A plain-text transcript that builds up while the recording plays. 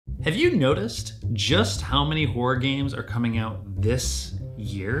Have you noticed just how many horror games are coming out this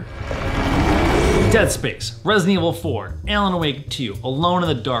year? Dead Space, Resident Evil 4, Alan Wake 2, Alone in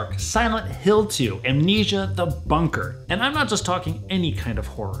the Dark, Silent Hill 2, Amnesia: The Bunker. And I'm not just talking any kind of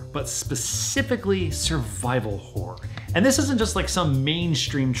horror, but specifically survival horror. And this isn't just like some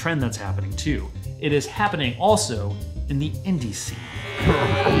mainstream trend that's happening too. It is happening also in the indie scene.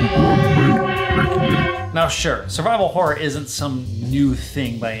 Now sure, survival horror isn't some new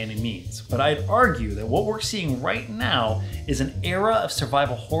thing by any means, but I'd argue that what we're seeing right now is an era of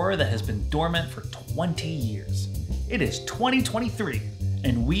survival horror that has been dormant for 20 years. It is 2023,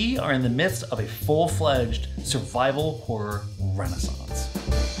 and we are in the midst of a full-fledged survival horror renaissance.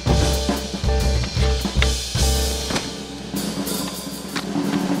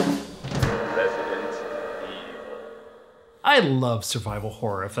 I love survival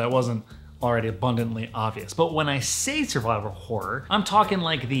horror, if that wasn't already abundantly obvious. But when I say survival horror, I'm talking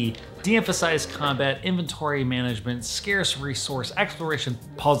like the de-emphasized combat, inventory management, scarce resource, exploration,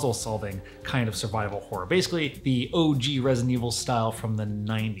 puzzle solving kind of survival horror. Basically the OG Resident Evil style from the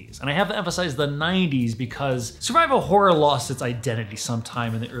 90s. And I have to emphasize the 90s because survival horror lost its identity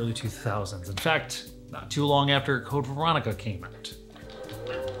sometime in the early 2000s. In fact, not too long after Code Veronica came out.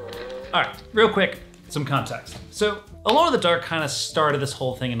 All right, real quick, some context. So Alone in the Dark kind of started this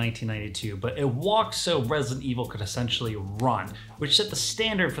whole thing in 1992, but it walked so Resident Evil could essentially run, which set the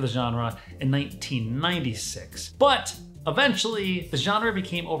standard for the genre in 1996. But eventually, the genre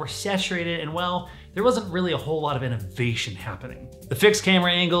became oversaturated and well, there wasn't really a whole lot of innovation happening. The fixed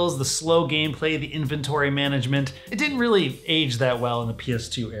camera angles, the slow gameplay, the inventory management, it didn't really age that well in the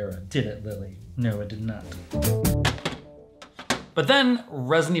PS2 era, did it, Lily? No, it did not. But then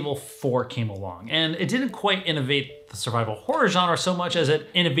Resident Evil 4 came along, and it didn't quite innovate the survival horror genre so much as it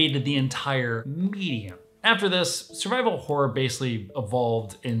innovated the entire medium. After this, survival horror basically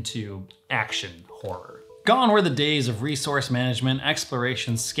evolved into action horror. Gone were the days of resource management,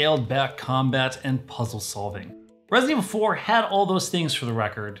 exploration, scaled back combat, and puzzle solving. Resident Evil 4 had all those things for the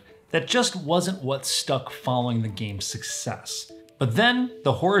record, that just wasn't what stuck following the game's success. But then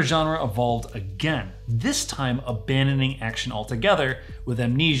the horror genre evolved again, this time abandoning action altogether with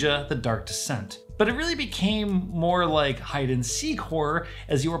Amnesia: The Dark Descent. But it really became more like hide and seek horror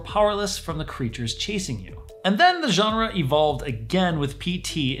as you were powerless from the creatures chasing you. And then the genre evolved again with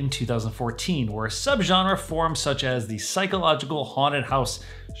PT in 2014, where a subgenre formed such as the psychological haunted house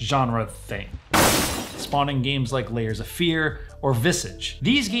genre thing, spawning games like Layers of Fear or Visage.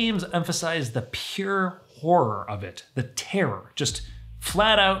 These games emphasize the pure horror of it, the terror, just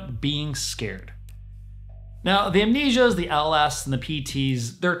flat out being scared. Now, the Amnesias, the Outlasts, and the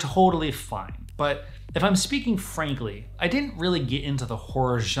PTs, they're totally fine. But if I'm speaking frankly, I didn't really get into the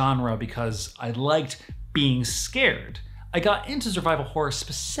horror genre because I liked being scared. I got into survival horror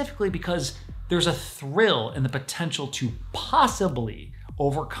specifically because there's a thrill in the potential to possibly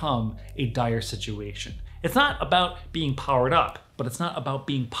overcome a dire situation. It's not about being powered up, but it's not about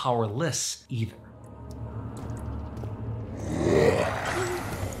being powerless either.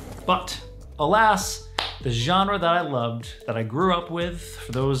 But alas, the genre that I loved, that I grew up with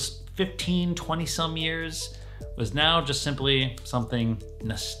for those 15, 20 some years, was now just simply something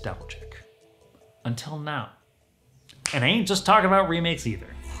nostalgic. Until now. And I ain't just talking about remakes either.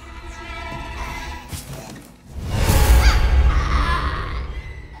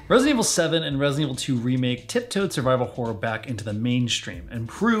 Resident Evil 7 and Resident Evil 2 Remake tiptoed survival horror back into the mainstream and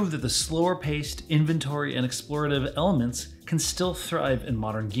proved that the slower paced inventory and explorative elements can still thrive in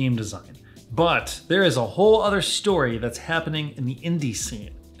modern game design. But there is a whole other story that's happening in the indie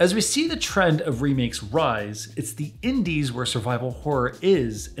scene. As we see the trend of remakes rise, it's the indies where survival horror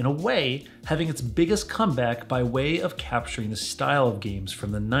is, in a way, having its biggest comeback by way of capturing the style of games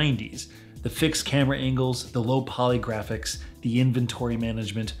from the 90s. The fixed camera angles, the low poly graphics, the inventory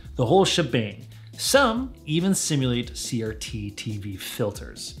management, the whole shebang. Some even simulate CRT TV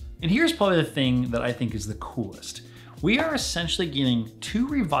filters. And here's probably the thing that I think is the coolest. We are essentially getting two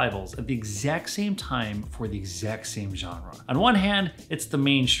revivals at the exact same time for the exact same genre. On one hand, it's the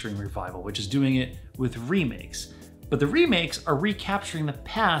mainstream revival, which is doing it with remakes. But the remakes are recapturing the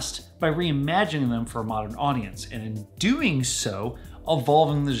past by reimagining them for a modern audience, and in doing so,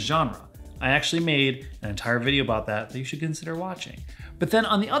 evolving the genre. I actually made an entire video about that you should consider watching. But then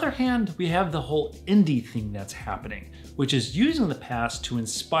on the other hand, we have the whole indie thing that's happening, which is using the past to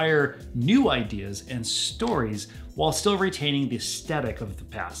inspire new ideas and stories while still retaining the aesthetic of the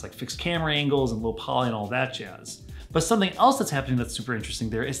past, like fixed camera angles and low poly and all that jazz. But something else that's happening that's super interesting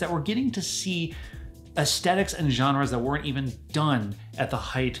there is that we're getting to see aesthetics and genres that weren't even done at the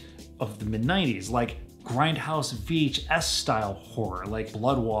height of the mid-90s, like grindhouse VHS style horror like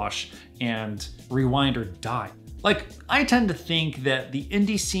Bloodwash and Rewind or Die. Like, I tend to think that the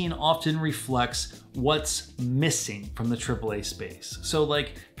indie scene often reflects what's missing from the AAA space. So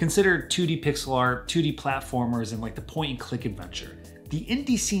like, consider 2D pixel art, 2D platformers, and like the point and click adventure. The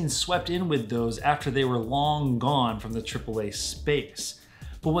indie scene swept in with those after they were long gone from the AAA space.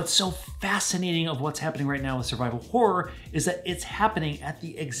 But what's so fascinating of what's happening right now with survival horror is that it's happening at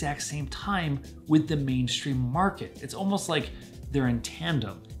the exact same time with the mainstream market. It's almost like they're in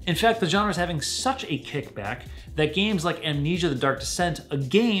tandem. In fact, the genre is having such a kickback that games like Amnesia: The Dark Descent, a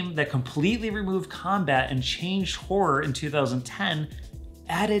game that completely removed combat and changed horror in 2010,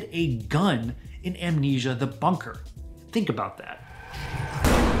 added a gun in Amnesia: The Bunker. Think about that.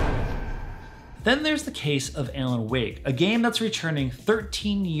 Then there's the case of Alan Wake, a game that's returning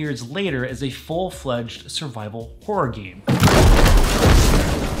 13 years later as a full-fledged survival horror game.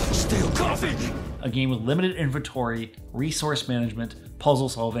 Steel coffee! A game with limited inventory, resource management, puzzle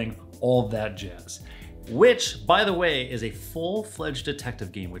solving, all that jazz. Which, by the way, is a full-fledged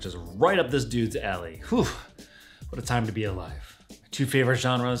detective game, which is right up this dude's alley. Whew, what a time to be alive. My two favorite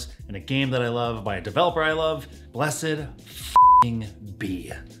genres, and a game that I love by a developer I love, blessed f***ing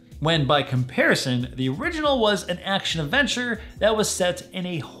be. When by comparison, the original was an action-adventure that was set in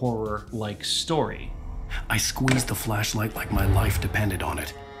a horror-like story. I squeezed the flashlight like my life depended on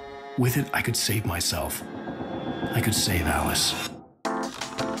it. With it, I could save myself. I could save Alice.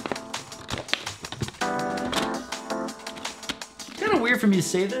 Kind of weird for me to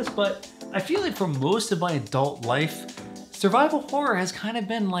say this, but I feel like for most of my adult life, survival horror has kind of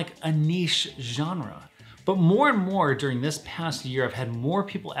been like a niche genre. But more and more during this past year, I've had more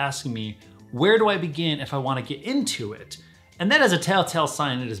people asking me, where do I begin if I want to get into it? And that is a telltale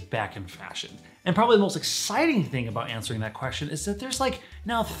sign it is back in fashion. And probably the most exciting thing about answering that question is that there's like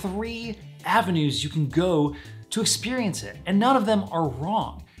now 3 avenues you can go to experience it, and none of them are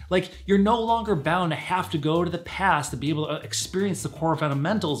wrong. Like, you're no longer bound to have to go to the past to be able to experience the core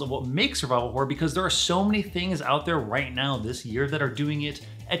fundamentals of what makes survival horror, because there are so many things out there right now this year that are doing it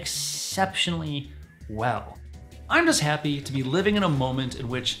exceptionally well. I'm just happy to be living in a moment in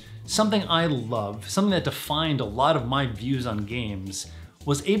which something I love, something that defined a lot of my views on games,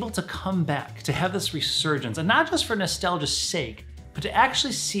 was able to come back, to have this resurgence, and not just for nostalgia's sake, but to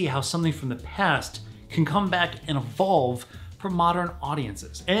actually see how something from the past can come back and evolve for modern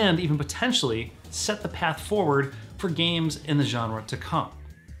audiences, and even potentially set the path forward for games in the genre to come.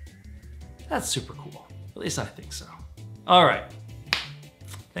 That's super cool. At least I think so. All right.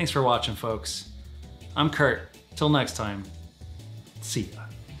 Thanks for watching, folks. I'm Kurt. Till next time, see ya.